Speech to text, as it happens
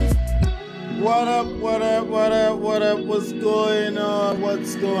What up, what up, what up, what up? What's going on?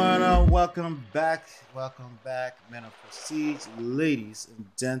 What's going on? Welcome back, men of prestige, ladies and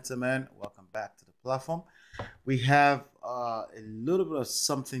gentlemen. Welcome back to the platform. We have a little bit of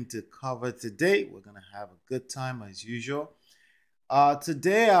something to cover today. We're gonna have a good time as usual.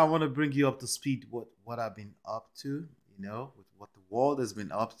 Today I want to bring you up to speed what I've been up to, with what the world has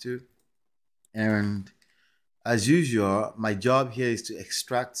been up to, and as usual, my job here is to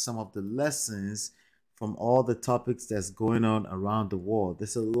extract some of the lessons from all the topics that's going on around the world.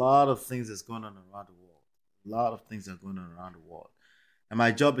 There's a lot of things that's going on around the world. A lot of things are going on around the world. And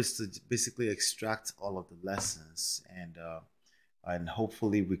my job is to basically extract all of the lessons and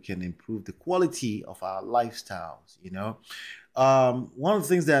hopefully we can improve the quality of our lifestyles. One of the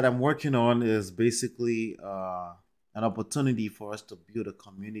things that I'm working on is basically an opportunity for us to build a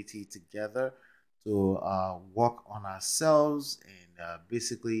community together to work on ourselves and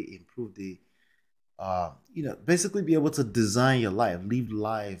basically improve basically be able to design your life, live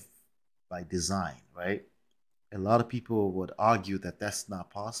life by design, right? A lot of people would argue that that's not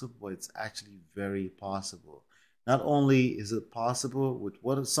possible, but it's actually very possible. Not only is it possible with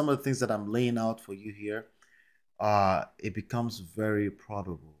what are some of the things that I'm laying out for you here, it becomes very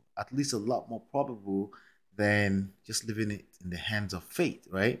probable, at least a lot more probable than just leaving it in the hands of fate,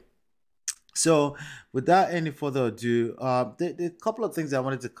 right? So, without any further ado, the couple of things I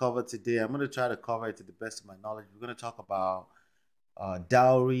wanted to cover today, I'm going to try to cover it to the best of my knowledge. We're going to talk about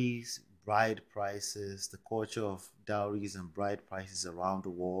dowries, bride prices, the culture of dowries and bride prices around the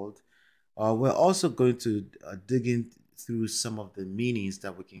world. We're also going to dig in through some of the meanings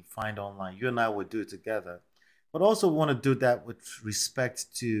that we can find online. You and I will do it together, but also want to do that with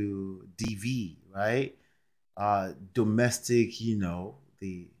respect to DV, right? Domestic,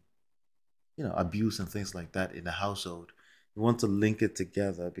 the abuse and things like that in the household. We want to link it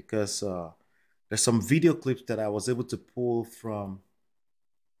together because there's some video clips that I was able to pull from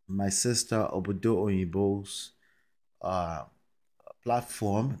my sister Obodo Oyibo's uh,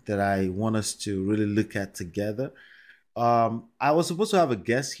 platform that I want us to really look at together. I was supposed to have a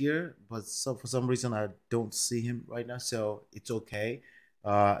guest here, but for some reason I don't see him right now, so it's okay.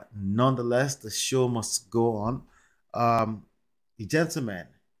 Nonetheless, the show must go on. Um, Gentlemen,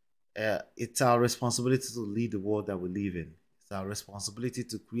 it's our responsibility to lead the world that we live in. It's our responsibility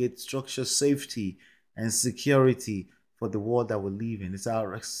to create structure, safety, and security for the world that we live in. It's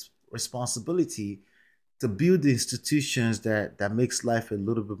our responsibility to build the institutions that makes life a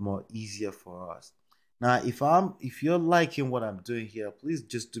little bit more easier for us. Now, if you're liking what I'm doing here, please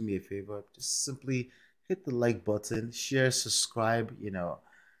just do me a favor. Just simply hit the like button, share, subscribe.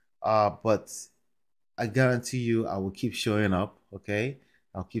 But I guarantee you, I will keep showing up. Okay,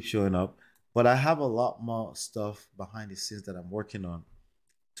 I'll keep showing up. But I have a lot more stuff behind the scenes that I'm working on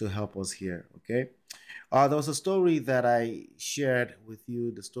to help us here. Okay. There was a story that I shared with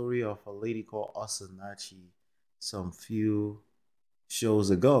you, the story of a lady called Osinachi some few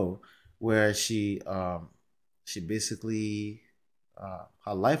shows ago, where she basically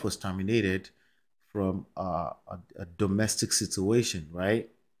her life was terminated from a domestic situation, right?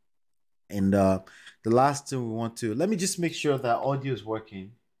 And the last thing we want to let me just make sure that audio is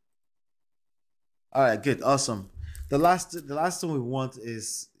working. All right, good, awesome. The last thing we want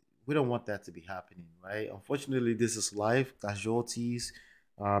is we don't want that to be happening, right? Unfortunately, this is life. Casualties,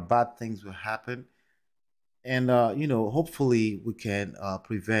 bad things will happen, and hopefully we can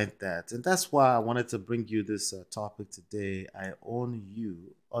prevent that. And that's why I wanted to bring you this topic today. I own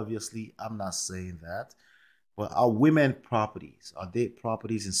you. Obviously, I'm not saying that, but are women properties? Are they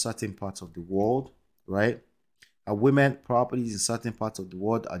properties in certain parts of the world, right? Are women properties in certain parts of the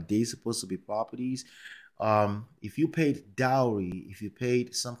world? Are they supposed to be properties? If you paid dowry, if you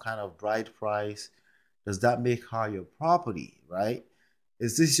paid some kind of bride price, does that make her your property, right?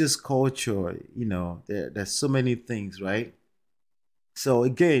 Is this just culture? There's so many things, right? So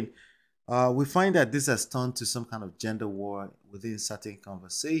again, we find that this has turned to some kind of gender war within certain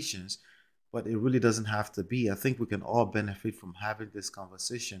conversations, but it really doesn't have to be. I think we can all benefit from having this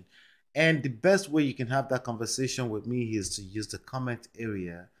conversation. And the best way you can have that conversation with me is to use the comment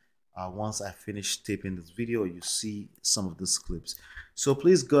area. Once I finish taping this video, you see some of these clips. So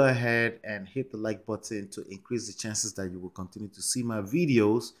please go ahead and hit the like button to increase the chances that you will continue to see my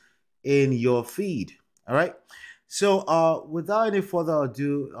videos in your feed. All right. So, without any further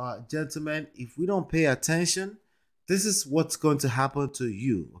ado, gentlemen, if we don't pay attention, this is what's going to happen to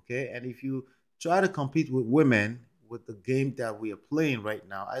you, okay? And if you try to compete with women with the game that we are playing right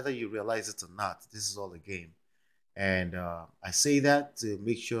now, either you realize it or not, this is all a game. And I say that to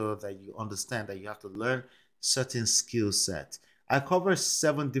make sure that you understand that you have to learn certain skill sets. I cover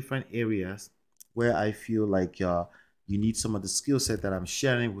 7 different areas where I feel like you need some of the skill set that I'm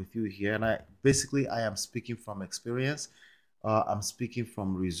sharing with you here. And I am speaking from experience. I'm speaking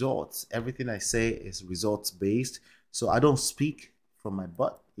from results. Everything I say is results based. So I don't speak from my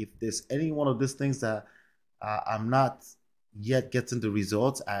butt. If there's any one of these things that I'm not yet getting the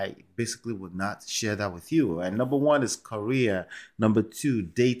results, I basically would not share that with you. And number one is career. Number two,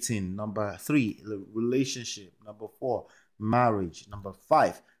 dating. Number three, relationship. Number four, marriage. Number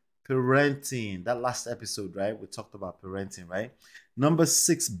five, parenting. That last episode, right? We talked about parenting, right? Number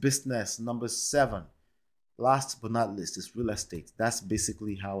six, business. Number seven, last but not least, is real estate. That's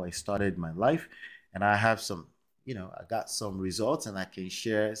basically how I started my life. And I have some, I got some results and I can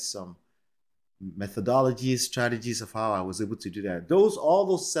share some methodologies, strategies of how I was able to do that. All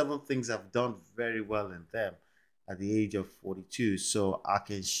those 7 things I've done very well in them at the age of 42. So I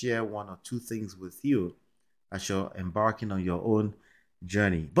can share 1 or 2 things with you as you're embarking on your own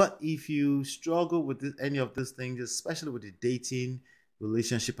journey. But if you struggle with any of these things, especially with the dating,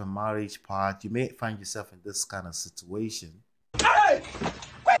 relationship, and marriage part, you may find yourself in this kind of situation. Hey!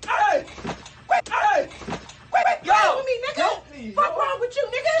 Wait! Hey! Wait! Hey! Wait! Yo! Get off me, nigga! Help me! What's wrong with you,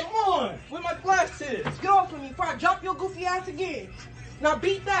 nigga? Come on! Where my glasses? Get off of me before I drop your goofy ass again. Now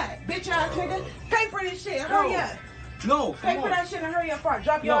beat that, bitch ass nigga. Pay for this shit. Hurry up. No, Pay for that shit and hurry up before I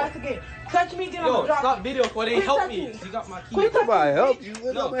drop your ass again. Touch me, then I'm gonna drop stop you. video for they Quit help touching me. me. You got my key. Quit touching me, help bitch.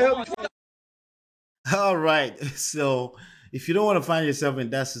 you. No, help you. All right. So if you don't want to find yourself in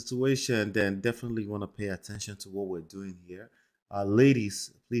that situation, then definitely want to pay attention to what we're doing here.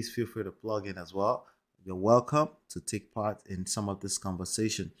 Ladies, please feel free to plug in as well. You're welcome to take part in some of this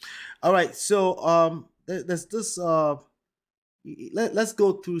conversation. All right. So there's this. Let's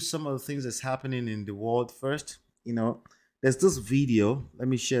go through some of the things that's happening in the world first. There's this video. Let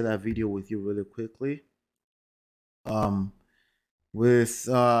me share that video with you really quickly. With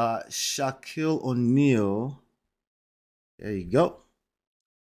Shaquille O'Neal. There you go.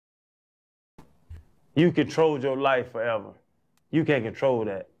 You controlled your life forever. You can't control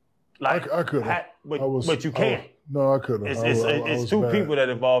that. Like I could have. But you can't. No, I couldn't. It's two people that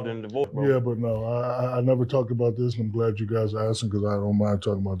involved in the divorce, bro. Yeah, but no, I never talked about this, and I'm glad you guys are asking because I don't mind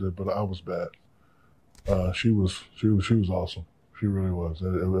talking about this. But I was bad. She was awesome. She really was.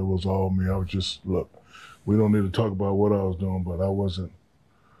 It was all me. I was just look. We don't need to talk about what I was doing, but I wasn't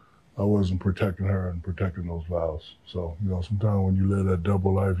protecting her and protecting those vows. So sometimes when you live that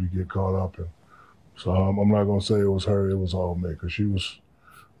double life, you get caught up in. So I'm not gonna say it was her. It was all me because she was.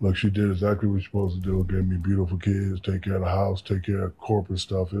 Look, she did exactly what you're supposed to do. Gave me beautiful kids, take care of the house, take care of corporate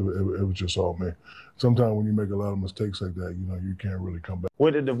stuff. It was just all me. Sometimes when you make a lot of mistakes like that, you can't really come back.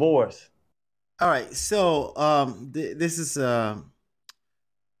 With the divorce. All right. So this is shout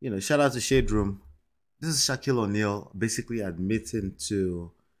out to Shade Room. This is Shaquille O'Neal basically admitting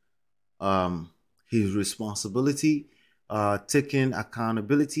to his responsibility, taking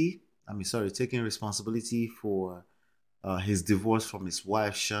responsibility for his divorce from his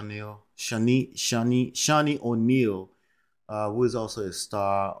wife Shani O'Neal, who is also a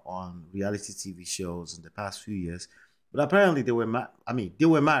star on reality TV shows in the past few years. But apparently they were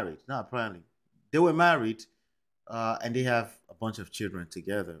married. Not apparently, they were married, and they have a bunch of children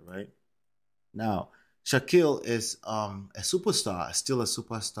together. Right now, Shaquille is a superstar, still a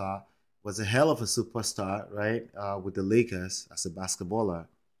superstar. Was a hell of a superstar, right? With the Lakers as a basketballer.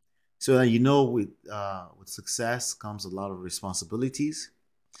 So with success comes a lot of responsibilities.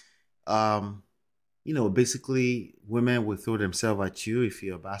 Basically, women will throw themselves at you if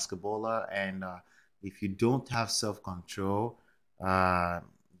you're a basketballer, and if you don't have self-control,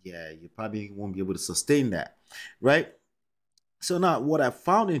 you probably won't be able to sustain that, right? So now, what I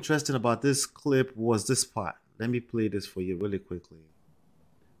found interesting about this clip was this part. Let me play this for you really quickly.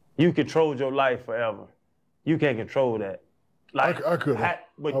 You controlled your life forever. You can't control that. Like I could have.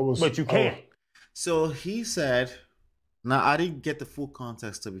 But you can't. So he said, now I didn't get the full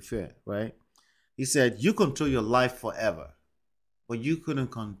context to be fair, right? He said, you control your life forever, but you couldn't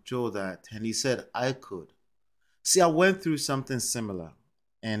control that. And he said, I could. See, I went through something similar,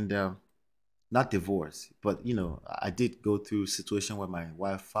 and not divorce, but I did go through a situation where my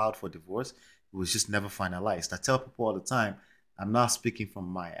wife filed for divorce. It was just never finalized. I tell people all the time, I'm not speaking from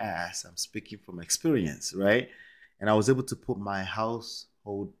my ass. I'm speaking from experience, right? And I was able to put my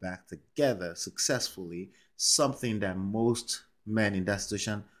household back together successfully, something that most men in that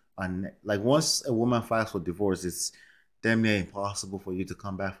situation are like. Once a woman files for divorce, it's damn near impossible for you to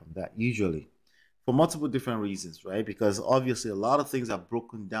come back from that, usually, for multiple different reasons, right? Because obviously a lot of things are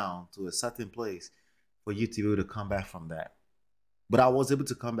broken down to a certain place for you to be able to come back from that. But I was able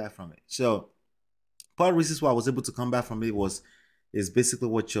to come back from it. So part of the reasons why I was able to come back from it was is basically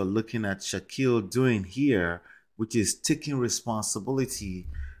what you're looking at Shaquille doing here, which is taking responsibility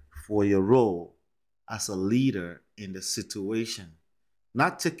for your role as a leader in the situation,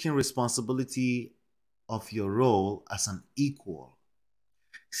 not taking responsibility of your role as an equal.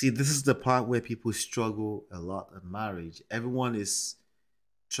 See, this is the part where people struggle a lot in marriage. Everyone is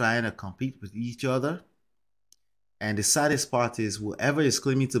trying to compete with each other. And the saddest part is whoever is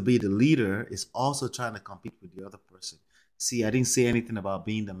claiming to be the leader is also trying to compete with the other person. See, I didn't say anything about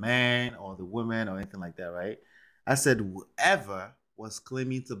being the man or the woman or anything like that, right? I said whoever was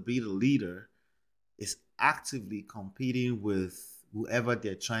claiming to be the leader is actively competing with whoever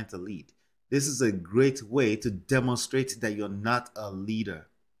they're trying to lead. This is a great way to demonstrate that you're not a leader.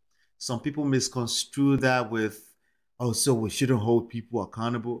 Some people misconstrue that with, oh, so we shouldn't hold people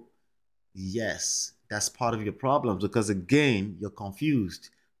accountable. Yes, that's part of your problems because again, you're confused.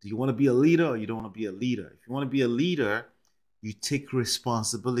 Do you want to be a leader or you don't want to be a leader? If you want to be a leader, you take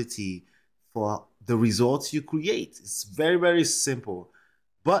responsibility for the results you create. It's very, very simple.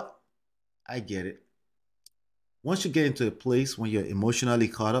 But I get it. Once you get into a place when you're emotionally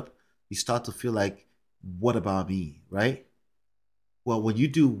caught up, you start to feel like, what about me, right? Well, when you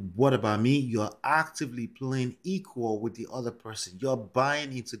do what about me, you're actively playing equal with the other person. You're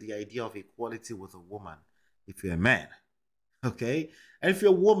buying into the idea of equality with a woman if you're a man. Okay? And if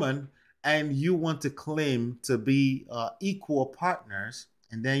you're a woman and you want to claim to be equal partners,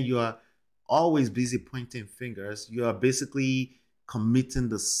 and then you're always busy pointing fingers, you are basically committing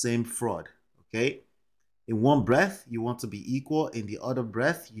the same fraud. Okay? In one breath, you want to be equal. In the other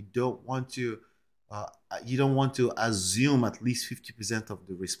breath, uh, you don't want to assume at least 50% of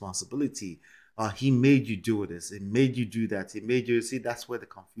the responsibility. He made you do this. He made you do that. He made you see. That's where the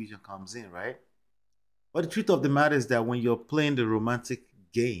confusion comes in, right? But the truth of the matter is that when you're playing the romantic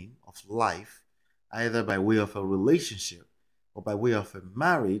game of life, either by way of a relationship or by way of a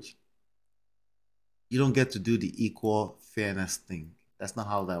marriage, you don't get to do the equal fairness thing. That's not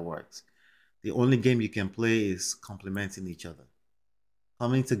how that works. The only game you can play is complementing each other,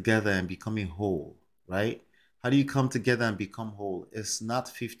 coming together and becoming whole, right? How do you come together and become whole? It's not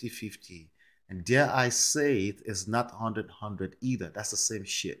 50-50. And dare I say it, it's not 100-100 either. That's the same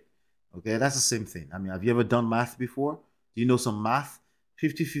shit. Okay, that's the same thing. I mean, have you ever done math before? Do you know some math?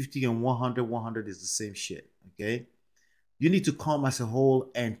 50-50 and 100-100 is the same shit. Okay, you need to come as a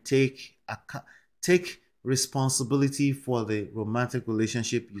whole and take responsibility for the romantic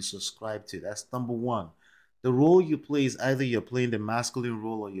relationship you subscribe to. That's number one. The role you play is either you're playing the masculine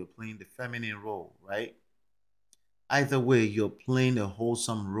role or you're playing the feminine role, right? Either way, you're playing a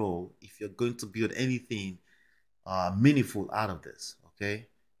wholesome role if you're going to build anything meaningful out of this, okay?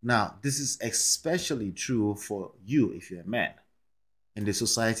 Now, this is especially true for you if you're a man in the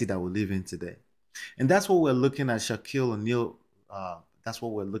society that we live in today. And that's what we're looking at Shaquille O'Neal. That's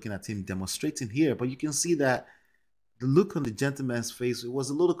what we're looking at him demonstrating here. But you can see that the look on the gentleman's face, it was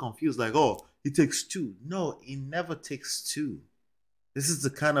a little confused, like, oh, he takes two. No, he never takes two. This is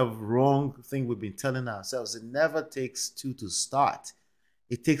the kind of wrong thing we've been telling ourselves. It never takes two to start.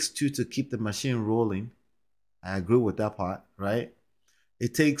 It takes two to keep the machine rolling. I agree with that part, right?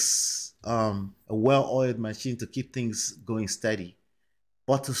 It takes a well-oiled machine to keep things going steady.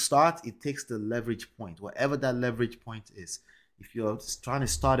 But to start, it takes the leverage point, whatever that leverage point is. If you're trying to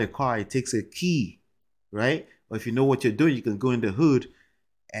start a car, it takes a key, right? Or if you know what you're doing, you can go in the hood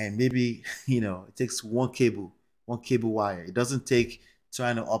and maybe, it takes one cable wire. It doesn't take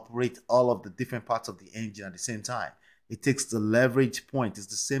trying to operate all of the different parts of the engine at the same time. It takes the leverage point. It's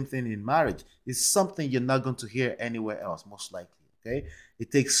the same thing in marriage. It's something you're not going to hear anywhere else, most likely. Okay?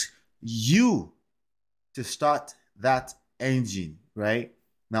 It takes you to start that engine, right?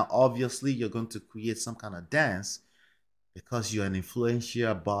 Now, obviously, you're going to create some kind of dance because you're an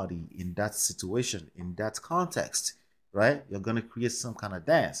influential body in that situation, in that context, right? You're going to create some kind of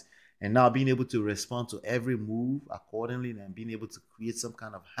dance. And now being able to respond to every move accordingly and being able to create some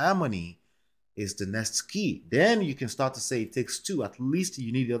kind of harmony is the next key. Then you can start to say it takes two. At least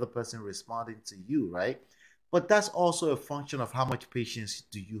you need the other person responding to you, right? But that's also a function of how much patience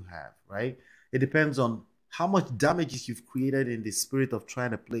do you have, right? It depends on how much damages you've created in the spirit of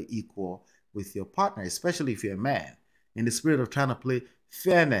trying to play equal with your partner, especially if you're a man, in the spirit of trying to play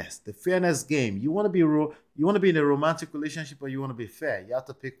fairness, the fairness game. You want to be in a romantic relationship or you want to be fair. You have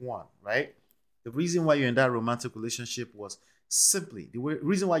to pick one, right? The reason why you're in that romantic relationship was simply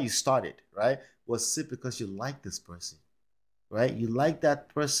reason why you started, right? Was simply because you like this person, right? You like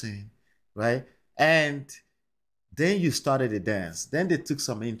that person, right? And then you started a dance. Then they took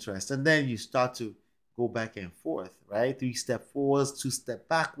some interest, and then you start to go back and forth, right? 3 step forwards, 2 step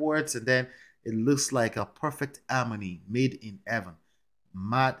backwards, and then it looks like a perfect harmony made in heaven.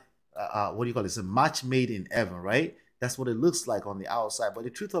 what do you call it? It's a match made in heaven, right? That's what it looks like on the outside. But the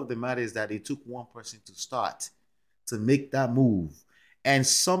truth of the matter is that it took one person to start, to make that move. And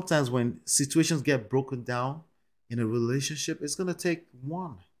sometimes when situations get broken down in a relationship, it's going to take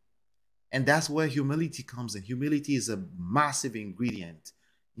one. And that's where humility comes in. Humility is a massive ingredient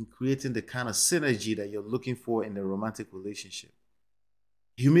in creating the kind of synergy that you're looking for in a romantic relationship.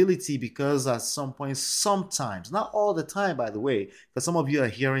 Humility, because at some point, sometimes, not all the time, by the way, because some of you are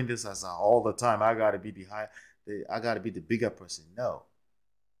hearing this as all the time, I gotta be I gotta be the bigger person. No.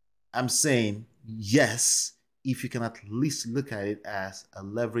 I'm saying yes, if you can at least look at it as a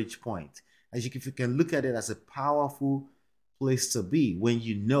leverage point. If you can look at it as a powerful place to be when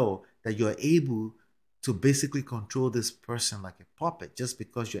you know that you're able to basically control this person like a puppet just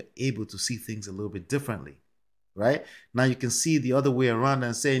because you're able to see things a little bit differently, right? Now you can see the other way around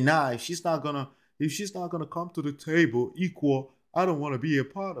and say, nah, if she's not gonna come to the table equal, I don't want to be a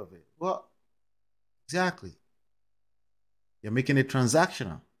part of it. Well, exactly. You're making it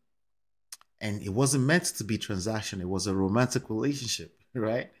transactional. And it wasn't meant to be transactional. It was a romantic relationship,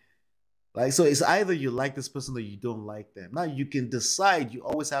 right? Like, so it's either you like this person or you don't like them. Now you can decide, you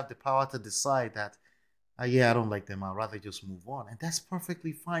always have the power to decide that, yeah, I don't like them. I'd rather just move on. And that's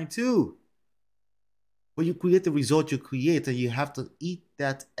perfectly fine too. But you create the result you create, and you have to eat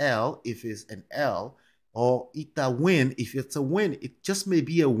that L if it's an L, or eat that win if it's a win. It just may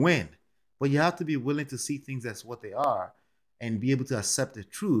be a win, but you have to be willing to see things as what they are and be able to accept the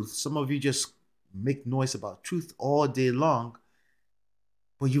truth. Some of you just make noise about truth all day long,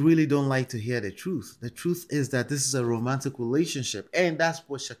 but you really don't like to hear the truth. The truth is that this is a romantic relationship, and that's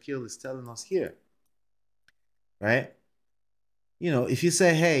what Shaquille is telling us here, right? If you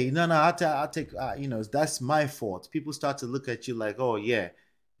say, hey, no, I'll take, that's my fault. People start to look at you like, oh yeah,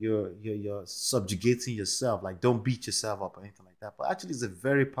 you're subjugating yourself. Like, don't beat yourself up or anything like that. But actually, it's a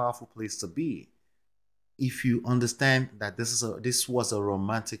very powerful place to be if you understand that this was a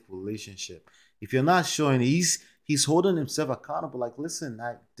romantic relationship. If you're not showing, he's holding himself accountable. Like, listen,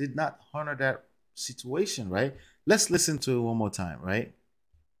 I did not honor that situation, right? Let's listen to it one more time, right?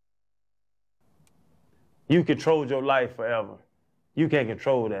 You controlled your life forever. You can't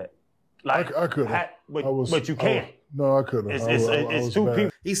control that. Like, I could have. But you can't. No, I couldn't. It's two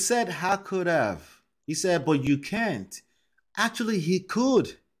people. He said, "How could have?" He said, "But you can't." Actually, he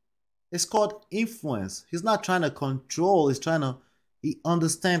could. It's called influence. He's not trying to control. He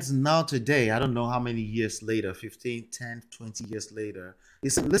understands now today. I don't know how many years later, 15, 10, 20 years later. He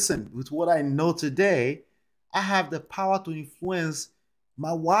said, listen, with what I know today, I have the power to influence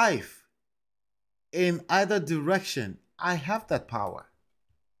my wife in either direction. I have that power.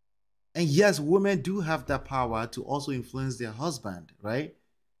 And yes, women do have that power to also influence their husband, right?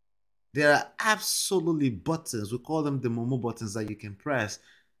 There are absolutely buttons, we call them the Momo buttons, that you can press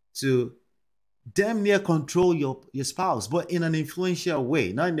to damn near control your spouse, but in an influential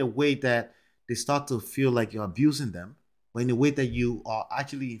way, not in a way that they start to feel like you're abusing them, but in a way that you are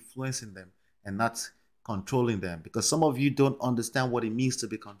actually influencing them and not controlling them. Because some of you don't understand what it means to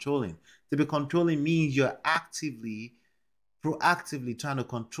be controlling. To be controlling means you're proactively trying to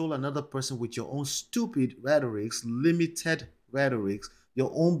control another person with your own stupid rhetorics, limited rhetorics,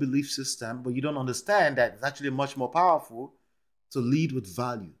 your own belief system, but you don't understand that it's actually much more powerful to lead with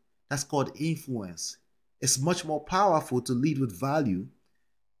value. That's called influence. It's much more powerful to lead with value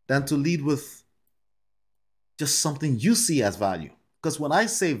than to lead with just something you see as value. Because when I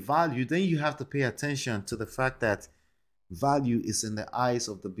say value, then you have to pay attention to the fact that value is in the eyes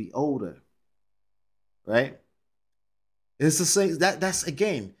of the beholder, right? It's the same. That's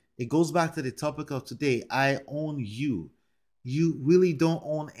again, it goes back to the topic of today. I own you. You really don't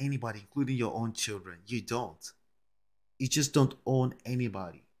own anybody, including your own children. You don't. You just don't own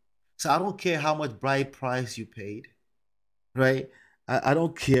anybody. So I don't care how much bride price you paid, right? I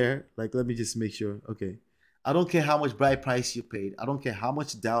don't care. Like, let me just make sure. Okay. I don't care how much bride price you paid. I don't care how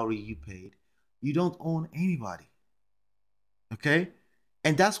much dowry you paid. You don't own anybody. Okay?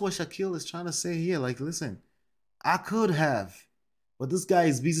 And that's what Shaquille is trying to say here. Like, listen, I could have, but this guy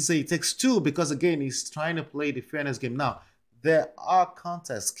is busy saying it takes two because, again, he's trying to play the fairness game. Now, there are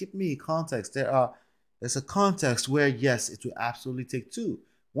contexts. Keep me in context. There's a context where, yes, it will absolutely take two.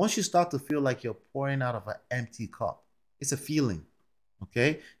 Once you start to feel like you're pouring out of an empty cup, it's a feeling,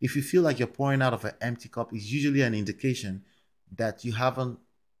 okay? If you feel like you're pouring out of an empty cup, it's usually an indication that you haven't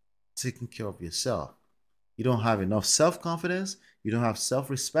taken care of yourself. You don't have enough self-confidence. You don't have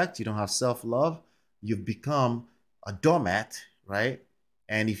self-respect. You don't have self-love. You've become a doormat, right?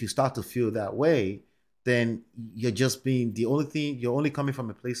 And if you start to feel that way, then you're just being you're only coming from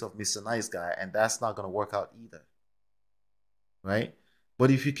a place of Mr. Nice Guy, and that's not going to work out either, right? But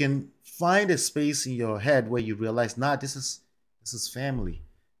if you can find a space in your head where you realize, nah, this is family.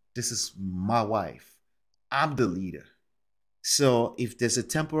 This is my wife. I'm the leader. So if there's a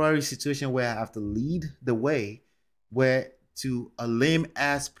temporary situation where I have to lead the way, where to a lame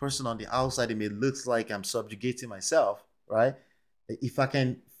ass person on the outside, it may look like I'm subjugating myself, right? If I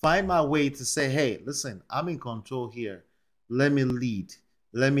can find my way to say, hey, listen, I'm in control here. Let me lead.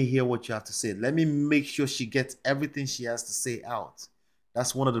 Let me hear what you have to say. Let me make sure she gets everything she has to say out.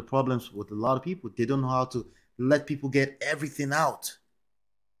 That's one of the problems with a lot of people. They don't know how to let people get everything out,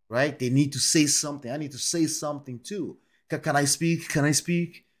 right? They need to say something. I need to say something too. Can I speak? Can I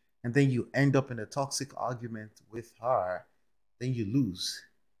speak? And then you end up in a toxic argument with her. Then you lose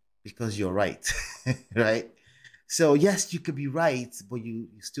because you're right, right? So yes, you could be right, but you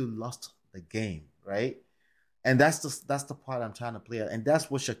still lost the game, right? And that's the part I'm trying to play out, and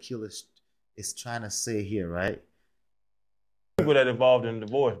that's what Shaquille is trying to say here, right? People that involved in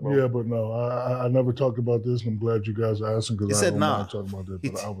divorce, bro. Yeah, but no, I never talked about this, and I'm glad you guys are asking He because I said, don't nah. mind talking about that.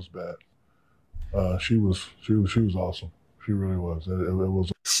 But I was bad. She was awesome. She really was. It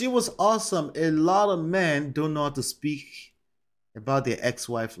was. She was awesome. A lot of men don't know how to speak about their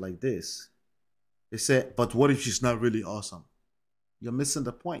ex-wife like this. They say, but what if she's not really awesome? You're missing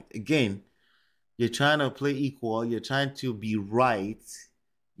the point. Again, you're trying to play equal. You're trying to be right.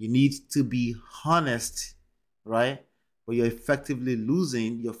 You need to be honest, right? But you're effectively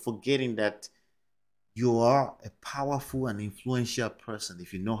losing. You're forgetting that you are a powerful and influential person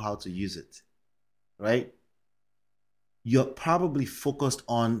if you know how to use it, right? You're probably focused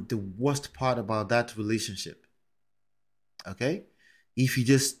on the worst part about that relationship, okay? If you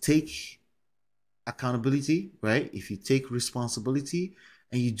just take accountability, right? If you take responsibility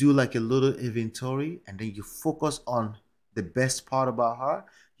and you do like a little inventory and then you focus on the best part about her,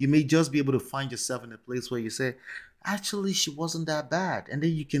 you may just be able to find yourself in a place where you say, actually, she wasn't that bad. And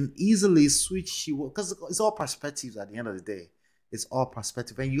then you can easily switch, because it's all perspectives at the end of the day. It's all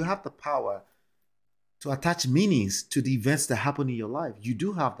perspective. And you have the power to attach meanings to the events that happen in your life. You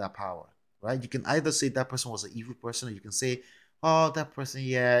do have that power, right? You can either say that person was an evil person, or you can say, oh, that person,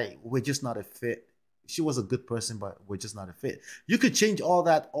 yeah, we're just not a fit. She was a good person, but we're just not a fit. You could change all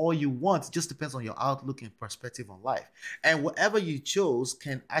that all you want. It just depends on your outlook and perspective on life. And whatever you chose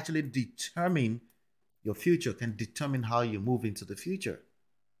can actually determine your future, can determine how you move into the future.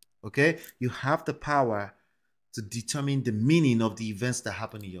 Okay? You have the power to determine the meaning of the events that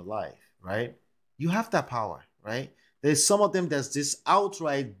happen in your life, right? You have that power, right? There's some of them that's just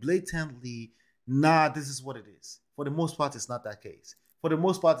outright, blatantly, nah, this is what it is. For the most part, it's not that case. For the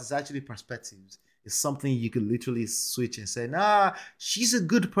most part, it's actually perspectives. It's something you could literally switch and say, nah, she's a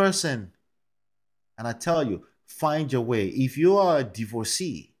good person. And I tell you, find your way. If you are a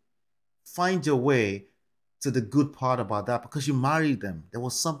divorcee, find your way to the good part about that because you married them. There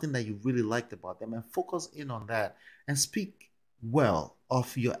was something that you really liked about them, and focus in on that and speak well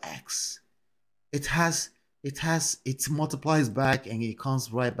of your ex. It multiplies back and it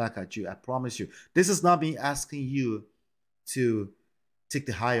comes right back at you. I promise you. This is not me asking you to take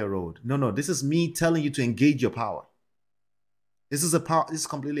the higher road. No. This is me telling you to engage your power. This is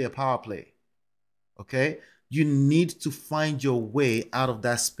completely a power play. Okay? You need to find your way out of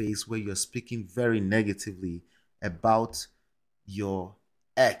that space where you're speaking very negatively about your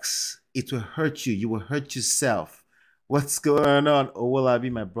ex. It will hurt you. You will hurt yourself. What's going on? Oh, will I be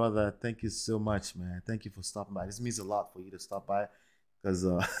my brother? Thank you so much, man. Thank you for stopping by. This means a lot for you to stop by because,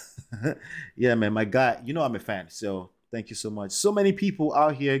 yeah, man, my guy, you know I'm a fan. So thank you so much. So many people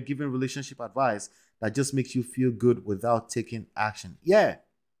out here giving relationship advice that just makes you feel good without taking action. Yeah,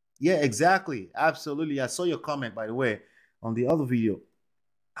 exactly. Absolutely. I saw your comment, by the way, on the other video.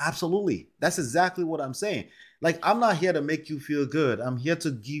 Absolutely. That's exactly what I'm saying. Like, I'm not here to make you feel good. I'm here to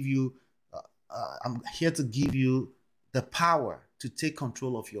give you, the power to take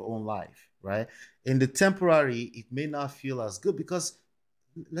control of your own life, right? In the temporary, it may not feel as good because,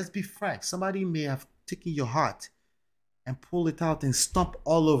 let's be frank, somebody may have taken your heart and pull it out and stomp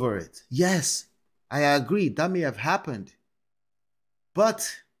all over it. Yes, I agree. That may have happened. But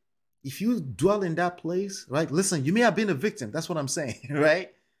if you dwell in that place, right? Listen, you may have been a victim. That's what I'm saying,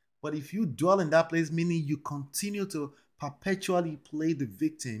 right? But if you dwell in that place, meaning you continue to perpetually play the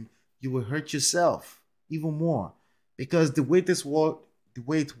victim, you will hurt yourself even more. Because the way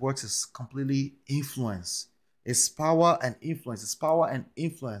it works is completely influence. It's power and influence. It's power and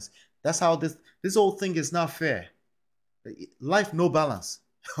influence. That's how this whole thing is not fair. Life, no balance.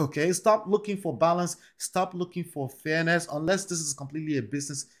 Okay, stop looking for balance. Stop looking for fairness, unless this is completely a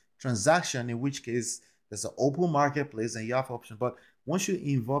business transaction, in which case there's an open marketplace and you have options. But once you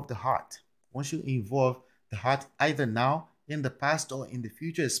involve the heart, either now, in the past or in the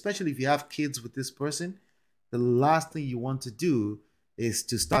future, especially if you have kids with this person, the last thing you want to do is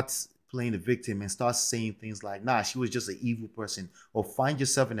to start playing the victim and start saying things like, nah, she was just an evil person, or find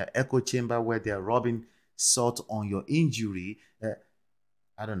yourself in an echo chamber where they're rubbing salt on your injury.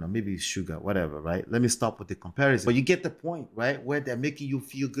 I don't know, maybe it's sugar, whatever, right? Let me stop with the comparison. But you get the point, right? Where they're making you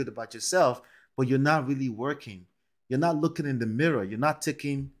feel good about yourself, but you're not really working. You're not looking in the mirror. You're not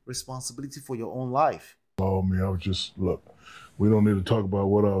taking responsibility for your own life. Oh, me, I was just, look, we don't need to talk about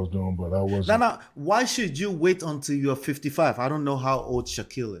what I was doing, but I wasn't. Now, why should you wait until you're 55? I don't know how old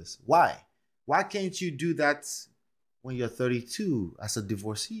Shaquille is. Why? Why can't you do that when you're 32 as a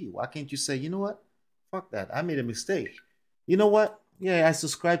divorcee? Why can't you say, you know what? Fuck that. I made a mistake. You know what? Yeah, I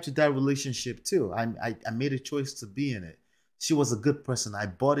subscribe to that relationship too. I made a choice to be in it. She was a good person. I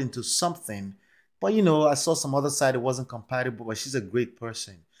bought into something, but you know, I saw some other side. It wasn't compatible, but she's a great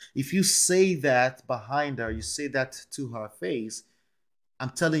person. If you say that behind her, you say that to her face,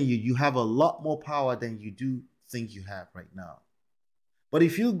 I'm telling you, you have a lot more power than you do think you have right now. But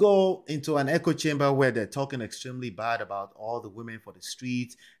if you go into an echo chamber where they're talking extremely bad about all the women for the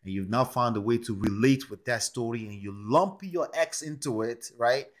streets, and you've now found a way to relate with that story, and you lump your ex into it,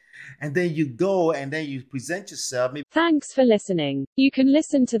 right? And then you go and then you present yourself. Maybe Thanks for listening. You can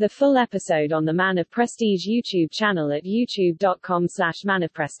listen to the full episode on the Man of Prestige YouTube channel at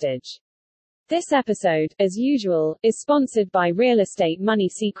youtube.com/manofprestige. This episode, as usual, is sponsored by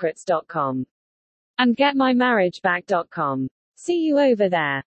realestatemoneysecrets.com and getmymarriageback.com. See you over there.